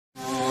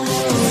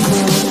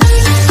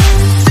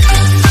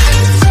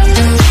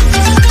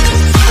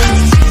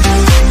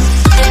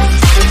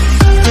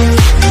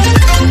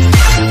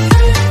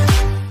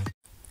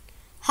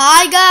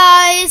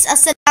guys,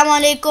 assalamu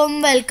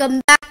alaikum.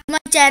 Welcome back to my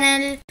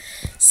channel.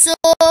 So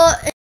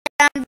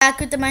I'm back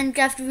with the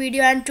Minecraft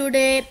video, and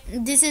today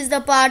this is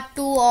the part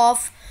 2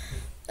 of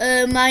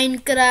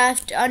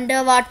Minecraft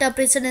underwater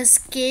prison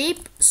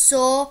escape.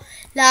 So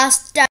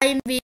last time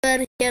we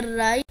were here,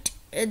 right?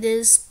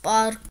 This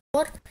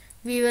parkour.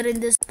 We were in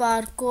this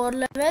parkour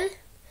level.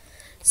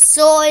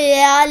 So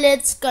yeah,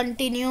 let's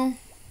continue.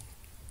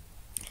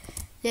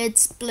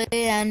 Let's play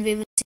and we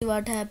will see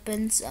what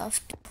happens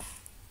after.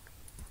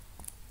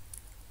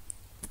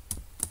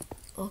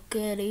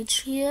 Okay, reach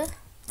here.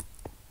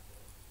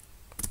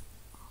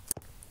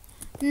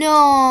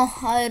 No,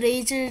 I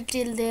reached it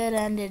till there,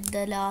 and at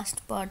the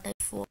last part I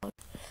fall.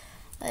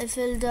 I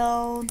fell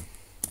down.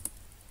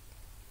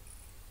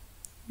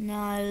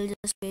 Now I'll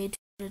just wait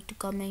for it to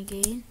come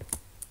again.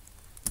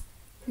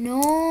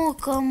 No,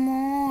 come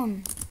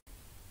on.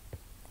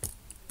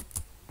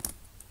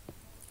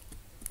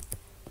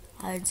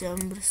 I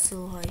jumped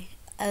so high.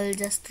 I'll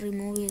just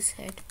remove his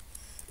head.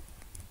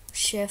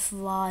 Chef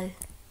Wall.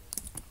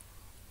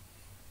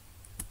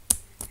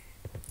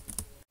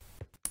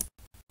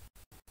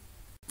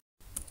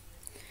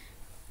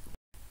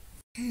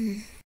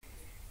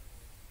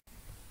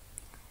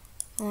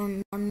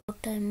 One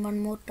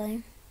more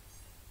time.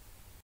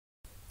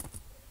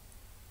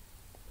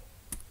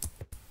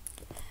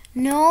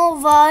 No,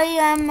 why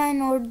am I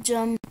not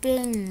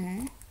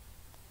jumping?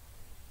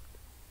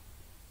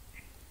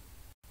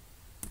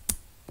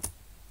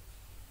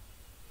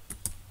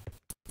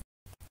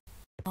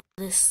 Oh,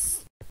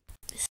 this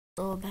is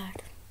so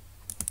bad.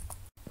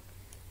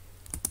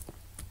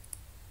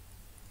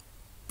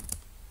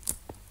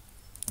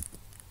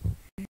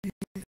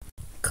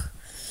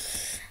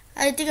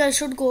 I think I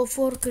should go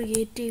for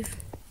creative.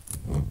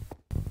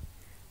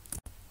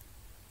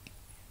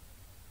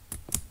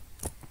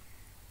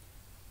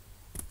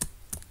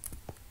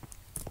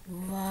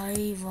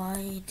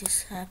 Why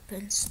this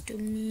happens to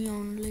me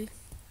only?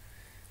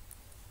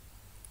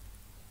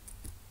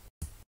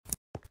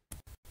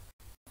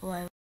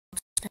 Why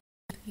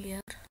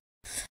here?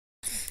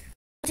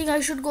 I think I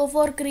should go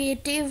for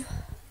creative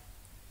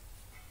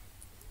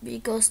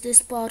because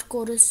this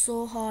parkour is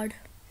so hard.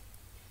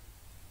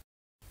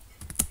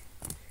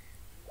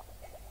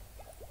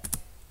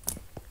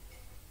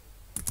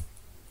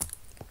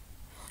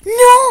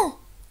 No!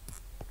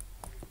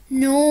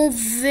 No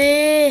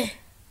way!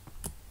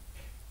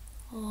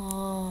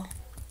 Oh.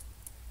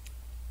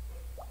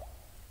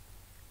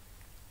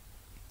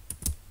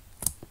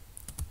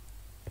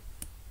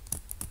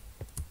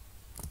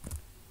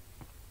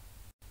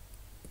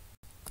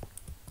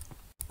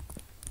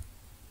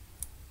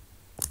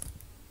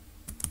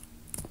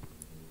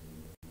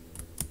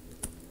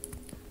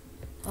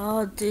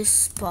 Oh,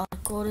 this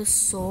parkour is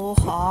so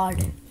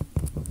hard.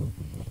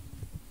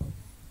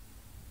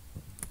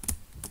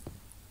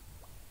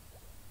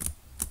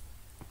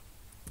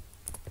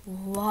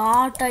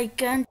 What? I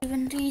can't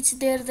even reach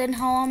there. Then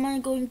how am I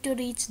going to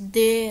reach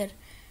there?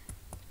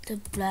 The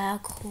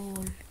black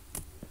hole.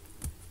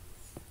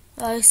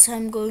 Guys,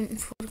 I'm going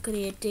for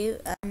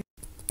creative. I'm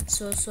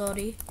so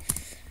sorry.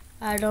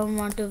 I don't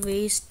want to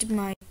waste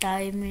my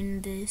time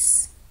in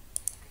this.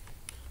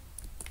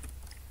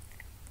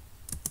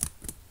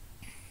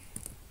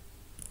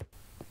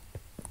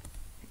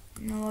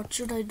 Now what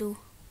should I do?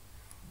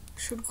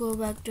 Should go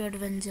back to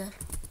adventure.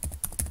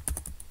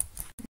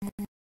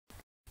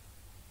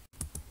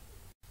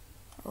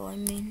 Oh,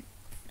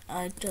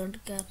 I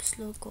turned caps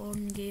lock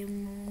on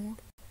game mode.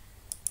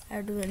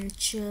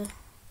 Adventure.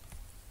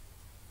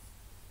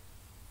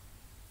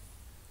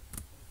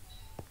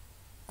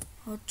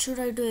 What should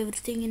I do?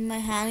 Everything in my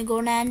hand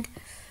gone, and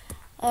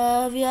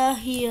we are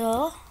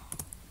here.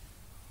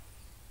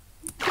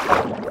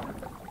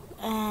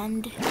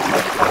 And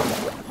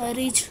I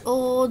reached.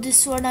 Oh,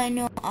 this one I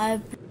know. I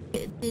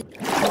played this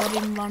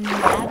before in one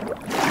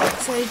map,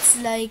 so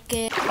it's like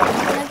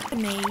not like a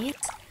maze.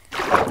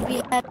 We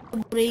have to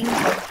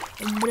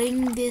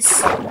bring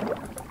this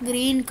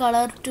green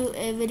color to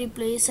every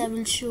place. I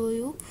will show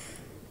you.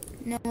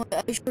 Now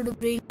I should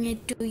bring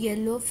it to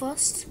yellow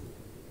first,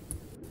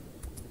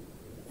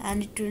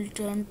 and it will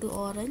turn to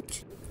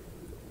orange.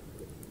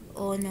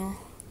 Oh no!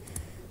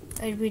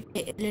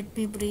 Let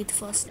me breathe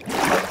first.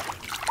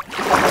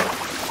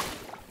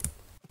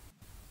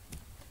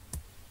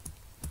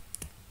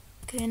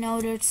 Okay, now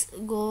let's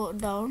go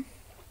down.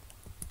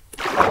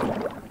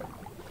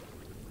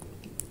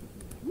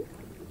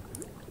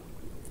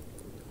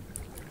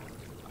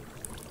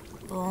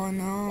 Oh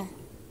no,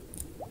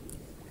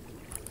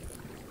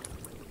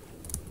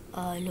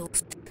 I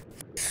lost.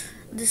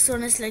 This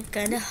one is like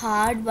kinda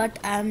hard, but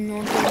I'm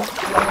not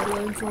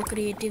going for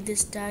creative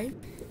this time.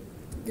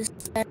 This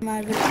time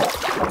I will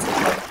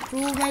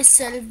prove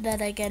myself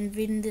that I can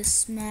win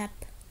this map.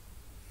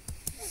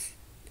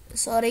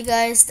 Sorry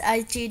guys,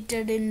 I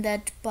cheated in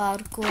that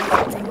parkour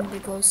thing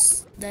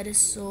because that is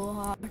so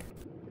hard.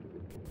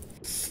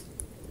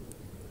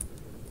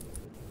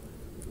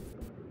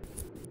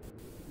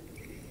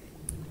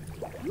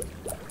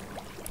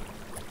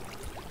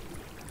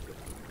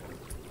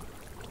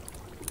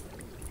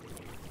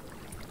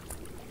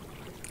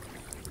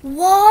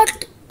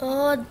 What?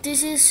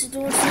 This is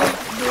not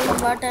doing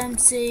what I'm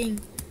saying.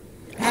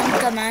 I'm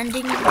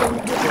commanding them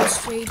to go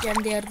straight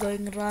and they are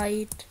going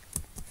right.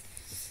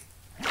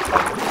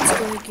 Let's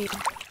go again.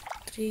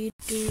 3,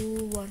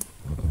 2, 1.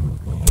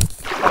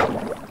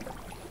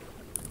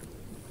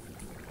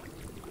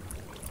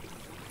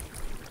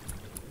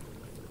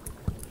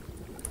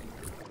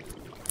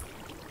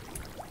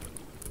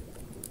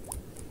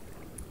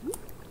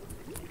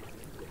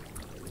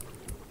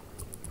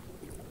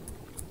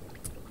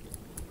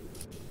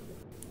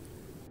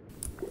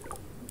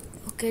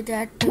 Okay,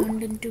 that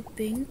turned into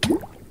pink.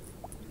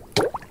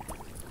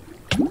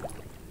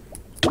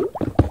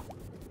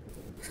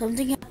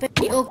 Something happened.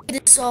 Okay,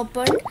 this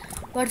opened.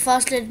 But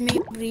first let me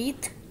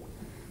breathe.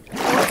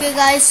 Okay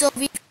guys, so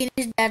we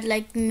finished that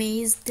like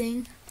maze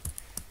thing.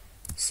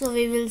 So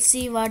we will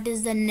see what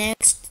is the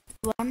next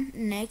one.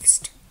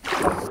 Next.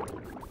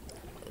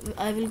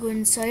 I will go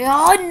inside.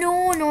 Oh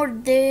no,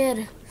 not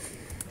there.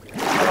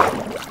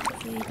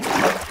 Wait.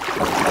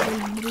 I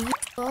will breathe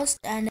first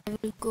and I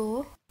will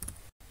go.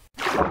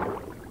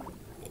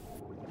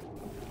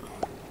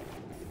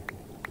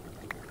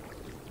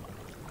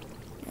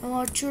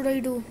 What should I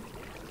do?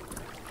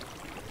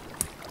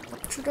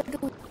 What should I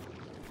do?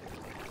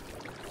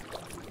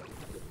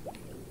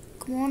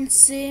 Come on,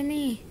 say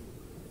me.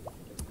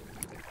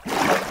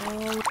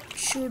 What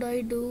should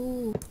I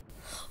do?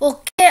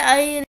 Okay,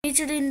 I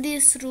reached in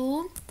this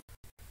room.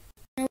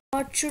 Now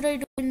what should I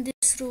do in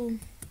this room?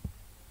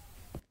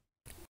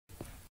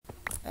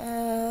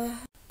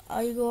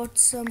 I got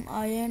some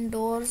iron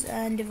doors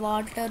and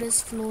water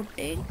is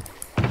floating.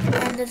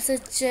 And there's a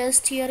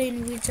chest here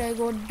in which I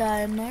got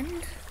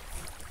diamond.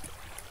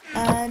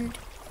 And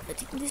I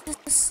think this is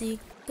a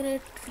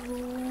secret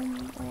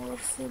room or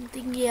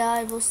something. Yeah,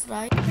 I was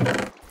right.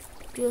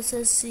 It was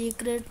a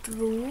secret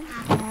room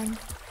and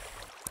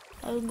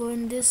I'll go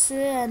in this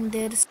way and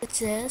there's a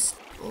chest.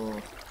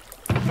 Oh.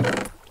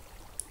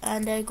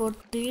 And I got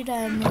 3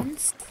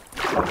 diamonds.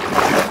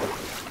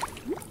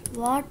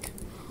 What?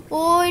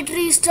 Oh, it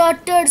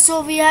restarted,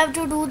 so we have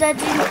to do that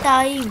in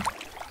time.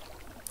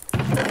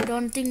 I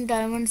don't think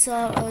diamonds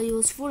are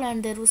useful,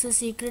 and there was a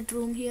secret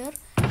room here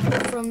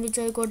from which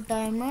I got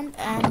diamond,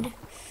 and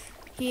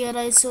here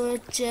I saw a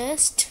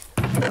chest.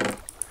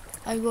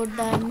 I got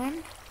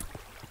diamond.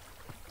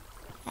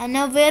 And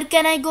now where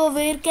can I go?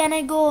 Where can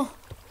I go?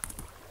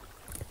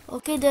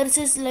 Okay, there's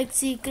this like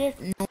secret.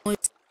 No,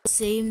 it's the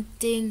same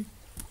thing.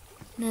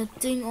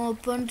 Nothing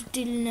opened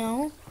till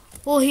now.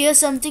 Oh, here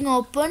something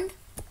opened.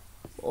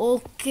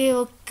 Okay,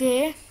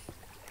 okay.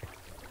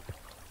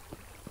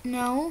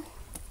 Now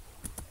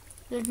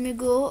let me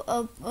go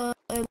up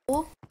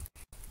above.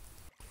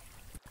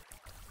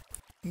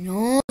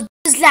 No,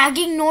 this is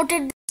lagging. Not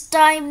at this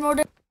time. Not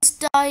at this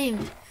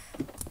time.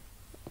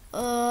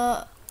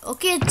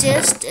 Okay, a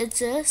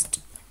chest,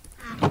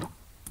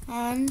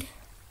 and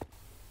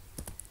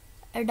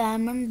a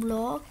diamond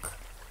block.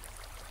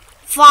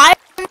 5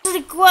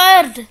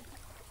 required.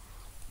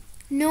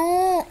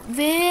 No,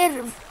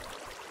 where?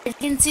 I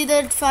can see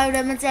that 5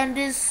 diamonds and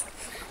this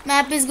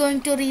map is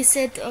going to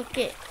reset.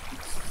 Okay.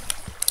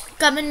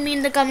 Comment me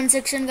in the comment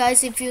section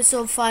guys if you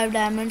saw 5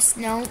 diamonds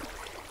now.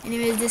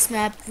 Anyways, this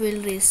map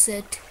will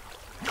reset.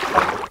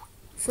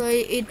 So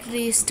it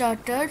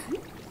restarted.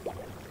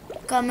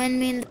 Comment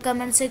me in the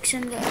comment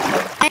section guys.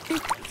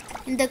 And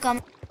in the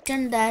comment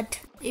section that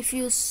if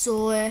you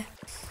saw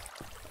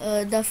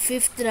the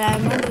 5th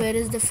diamond. Where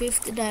is the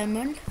 5th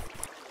diamond?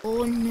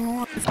 Oh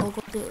no, I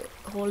forgot to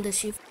hold the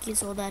shift key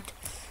so that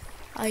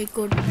I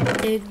could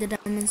take the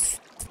diamonds.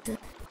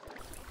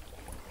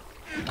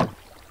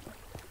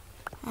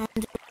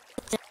 And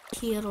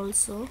here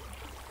also.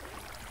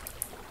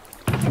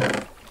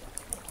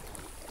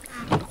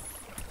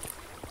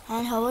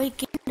 And how I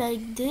came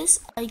like this?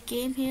 I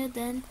came here,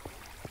 then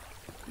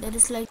there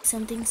is like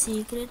something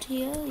secret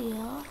here.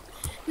 Yeah.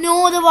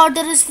 No, the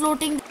water is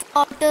floating. The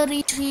water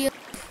reach here.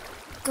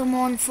 Come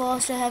on,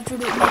 fast. I have to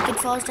make it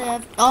fast. I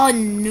have. Oh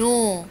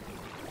no.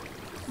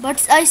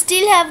 But I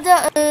still have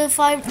the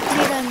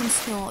 3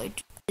 diamonds. No,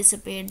 it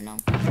disappeared now.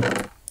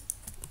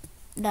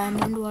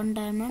 Diamond, 1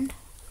 diamond.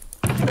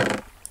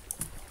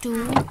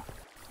 2.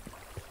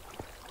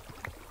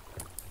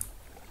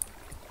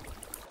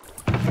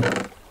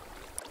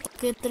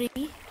 Okay,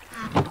 3.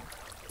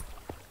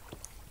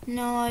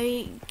 Now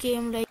I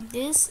came like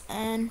this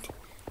and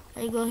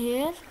I go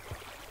here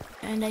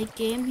and I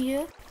came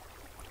here.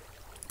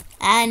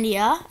 And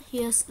yeah,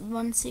 here's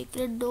 1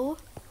 secret door.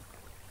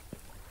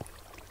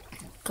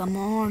 Come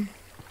on.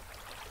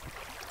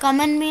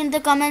 Comment me in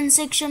the comment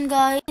section,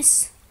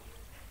 guys.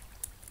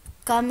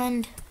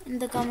 Comment in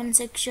the comment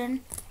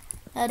section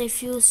that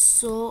if you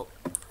saw,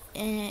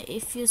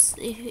 if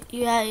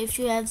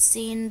you have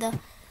seen the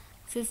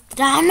 5th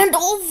diamond.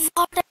 Oh,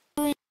 what am I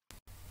doing?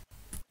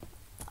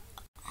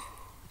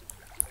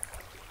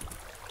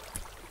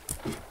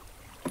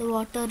 The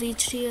water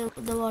reached here.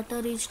 The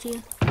water reached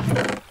here.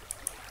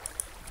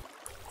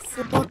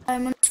 4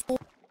 diamonds. 4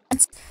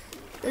 diamonds.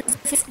 Where is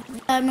the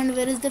 5th diamond?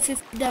 Where is the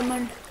 5th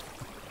diamond?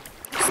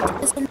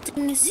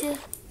 Something is here.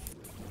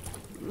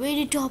 Wait,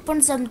 it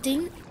opened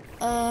something.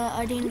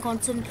 I didn't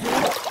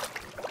concentrate.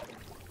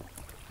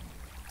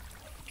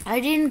 I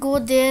didn't go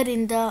there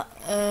in the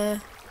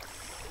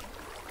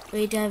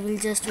wait, I will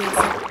just wait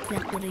for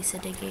it to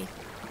reset again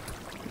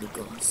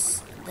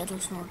because that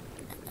was not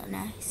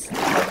nice.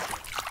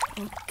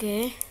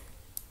 Okay,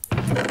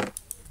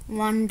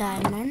 1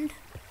 diamond,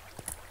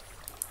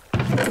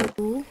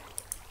 2,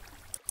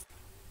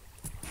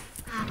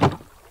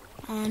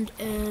 and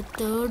a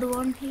third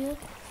one here.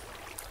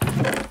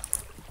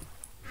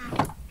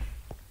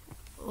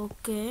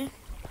 Okay,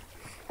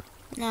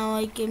 now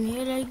I came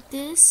here like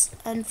this,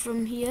 and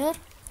from here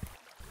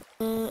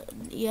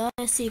yeah,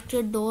 a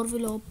secret door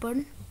will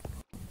open,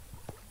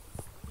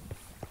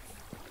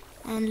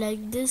 and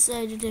like this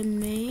I did a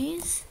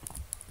maze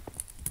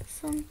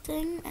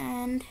something,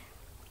 and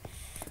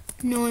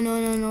no,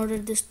 not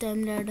at this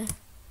time ladder.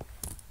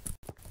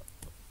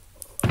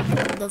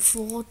 The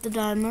 4th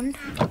diamond,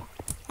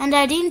 and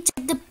I didn't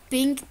check the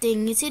pink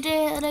thing. Is it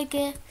like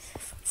a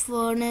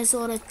furnace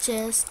or a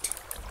chest?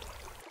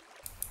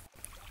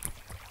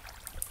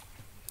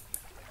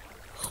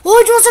 Oh,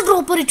 it was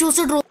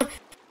a dropper,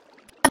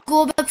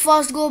 go back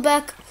fast, go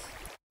back.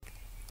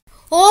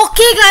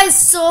 Okay guys,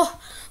 so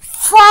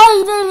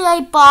finally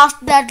I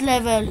passed that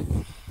level.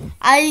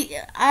 I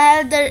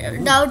had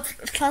the doubt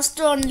first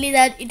only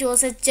that it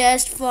was a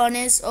chest,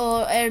 furnace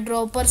or a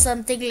dropper,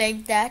 something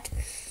like that.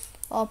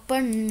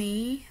 Open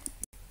me.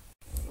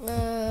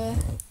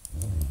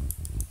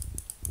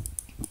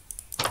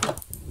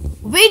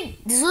 Wait,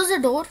 this was a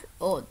door?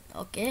 Oh,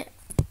 okay.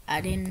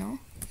 I didn't know.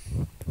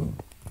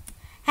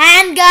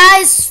 And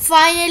guys,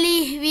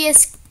 finally we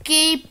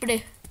escaped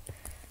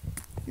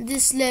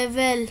this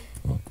level.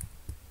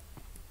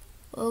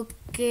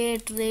 Okay,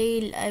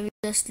 trail. I will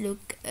just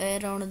look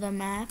around the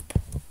map.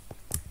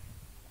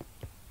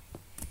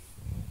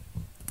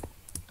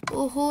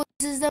 Oh,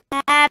 this is the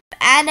map,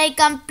 and I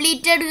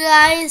completed,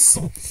 guys.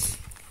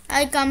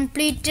 I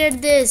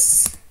completed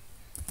this.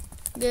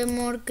 Get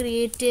more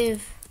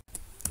creative.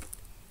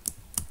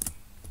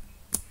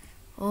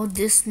 Oh,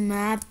 this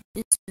map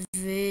is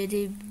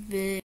very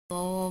big.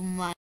 Oh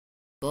my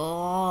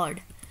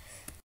god.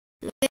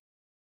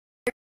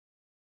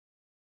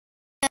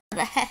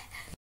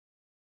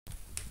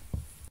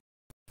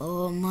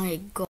 Oh my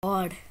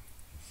god.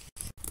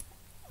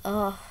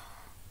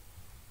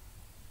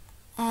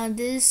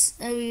 This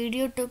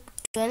video took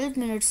 12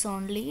 minutes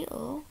only.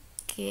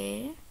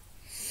 Okay.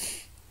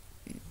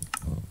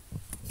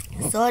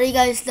 Sorry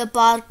guys, the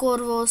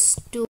parkour was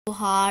too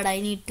hard. I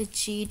need to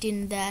cheat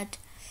in that.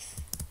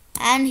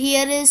 And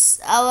here is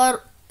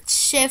our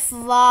chef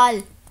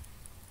wall,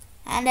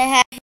 and I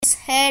have his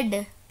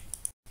head.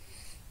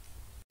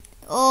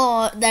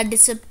 Oh, that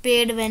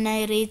disappeared when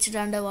I reached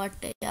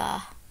underwater.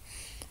 Yeah.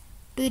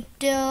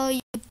 Twitter,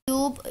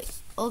 YouTube.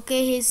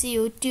 Okay, his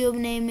YouTube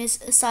name is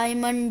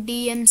Simon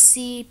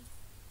DMC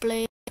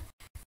Play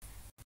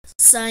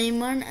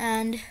Simon,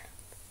 and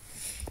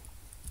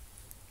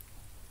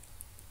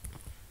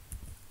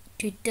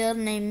Twitter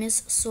name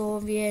is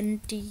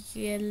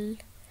Sovientl,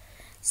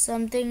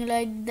 something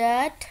like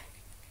that.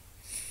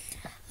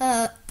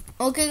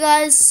 Okay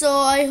guys, so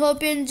I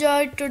hope you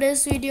enjoyed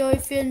today's video.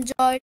 If you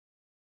enjoyed,